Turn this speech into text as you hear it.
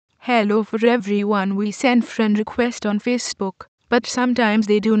Hello for everyone. We send friend request on Facebook, but sometimes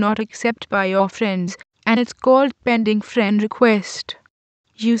they do not accept by your friends, and it's called pending friend request.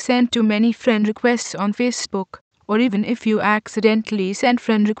 You send too many friend requests on Facebook, or even if you accidentally send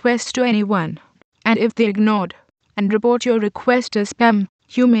friend requests to anyone, and if they ignored and report your request as spam,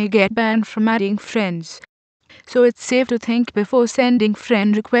 you may get banned from adding friends. So it's safe to think before sending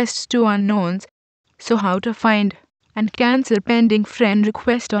friend requests to unknowns. So how to find and cancel pending friend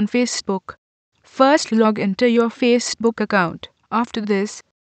request on Facebook? First, log into your Facebook account. After this,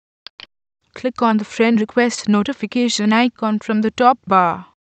 click on the friend request notification icon from the top bar.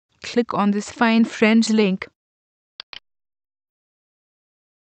 Click on this Find Friends link.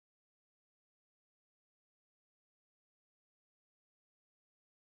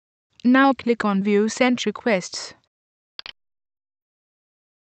 Now click on View Sent Requests.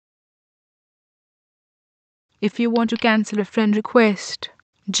 If you want to cancel a friend request,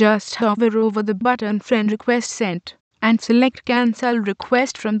 just hover over the button Friend Request Sent and select Cancel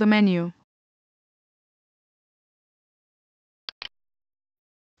Request from the menu.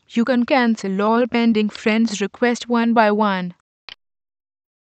 You can cancel all pending friends requests one by one.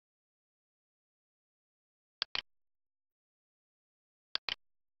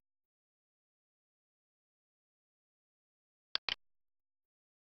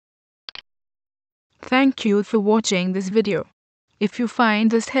 Thank you for watching this video. If you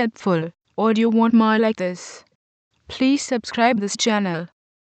find this helpful or you want more like this, please subscribe this channel.